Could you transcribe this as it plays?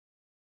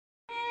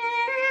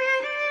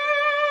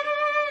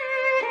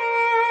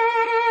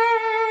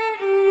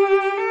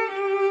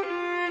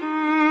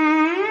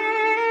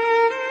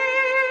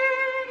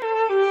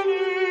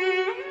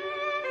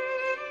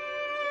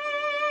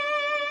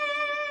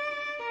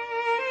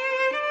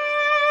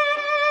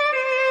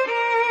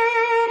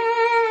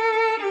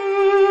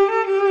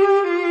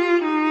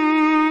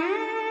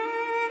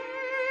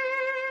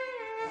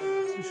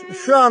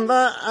Şu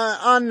anda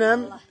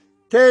annem,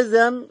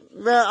 teyzem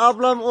ve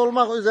ablam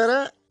olmak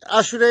üzere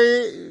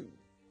aşureyi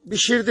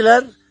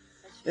pişirdiler.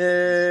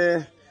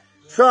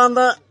 Şu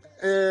anda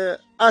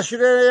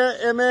aşureye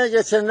emeğe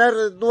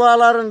geçenler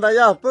dualarını da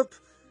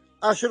yapıp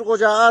Aşure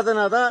Koca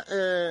adına da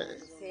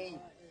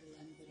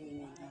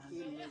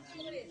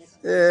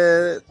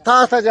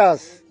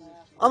dağıtacağız.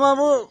 Ama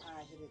bu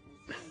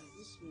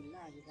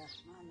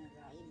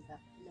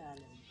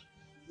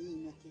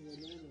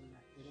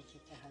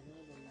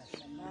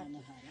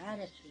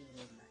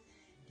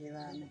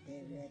devamı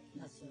devlet,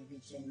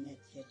 nasibi cennet,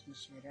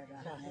 geçmişlere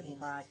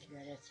rahmet,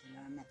 bakilere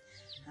selamet,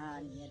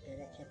 haniye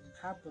bereket,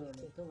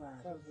 kabulü, dua,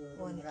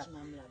 umra,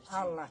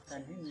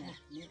 Allah'tan hümmet,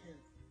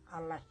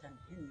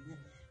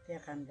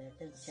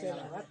 Peygamberden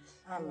selavat,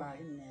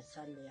 Allahümme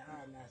salli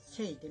ala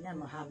seyyidine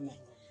Muhammed.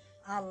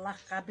 Allah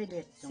kabul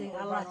etsin.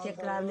 Allah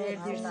tekrar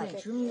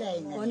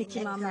erdirsin. 12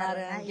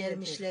 imamların,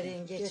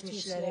 gelmişlerin,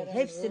 geçmişlerin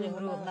hepsinin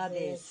ruhuna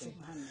değsin.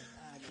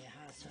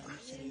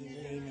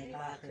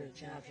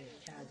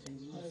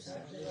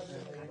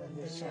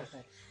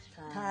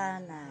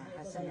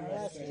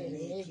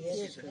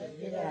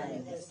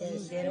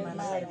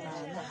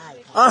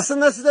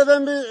 Aslında size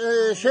ben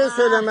bir şey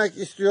söylemek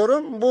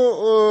istiyorum.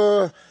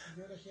 Bu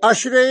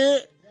aşureyi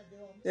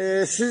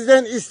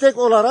sizden istek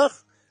olarak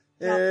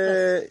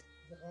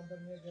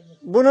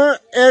bunu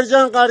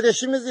Ercan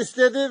kardeşimiz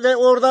istedi ve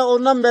orada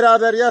ondan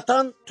beraber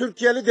yatan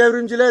Türkiye'li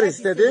devrimciler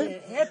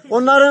istedi.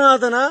 Onların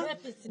adına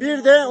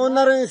bir de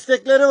onların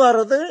istekleri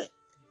vardı.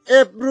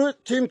 EBRU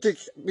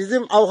Timtik,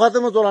 bizim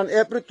avukatımız olan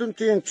EBRU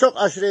Timtik'in çok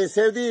aşureyi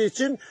sevdiği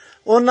için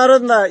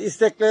onların da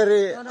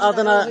istekleri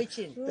adına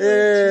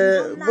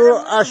bu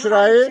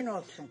aşureyi,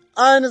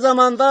 aynı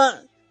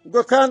zamanda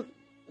Gökhan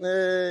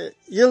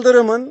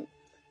Yıldırım'ın,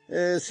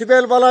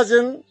 Sibel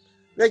Balac'ın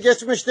ve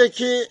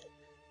geçmişteki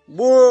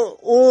bu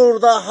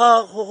uğurda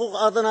hak hukuk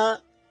adına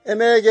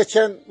emeğe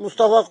geçen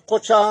Mustafa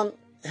Koçak'ın,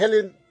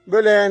 HELİN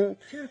Böleğen,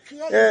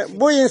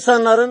 bu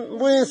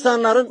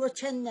insanların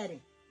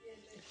göçenlerin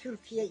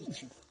Türkiye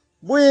için.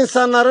 Bu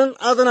insanların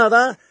adına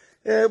da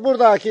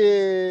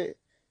buradaki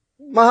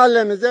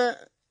mahallemize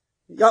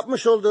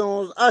yapmış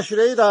olduğumuz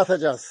aşureyi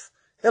dağıtacağız.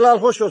 Helal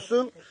hoş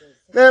olsun.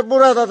 Ve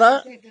burada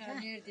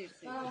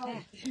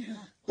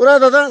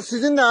da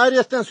sizin de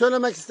ayrıyetten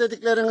söylemek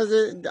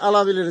istediklerinizi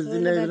alabiliriz,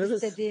 dinleyebiliriz.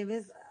 Söylemek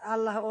istediğimiz,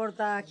 Allah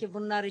oradaki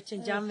bunlar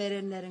için can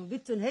verenlerin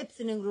bütün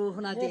hepsinin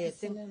ruhuna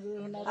değsin.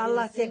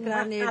 Allah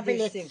tekrar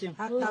erdirsin.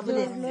 Hak kabul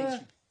etsin.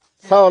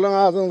 Sağ olun,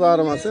 ağzınız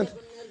ağrımasın.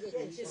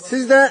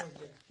 Siz de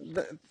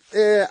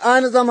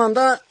aynı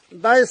zamanda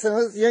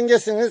dayısınız,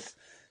 yengesiniz,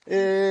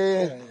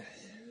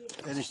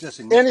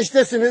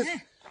 eniştesiniz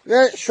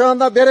ve şu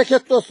anda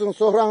bereketli olsun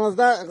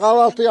sofranızda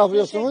kahvaltı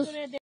yapıyorsunuz.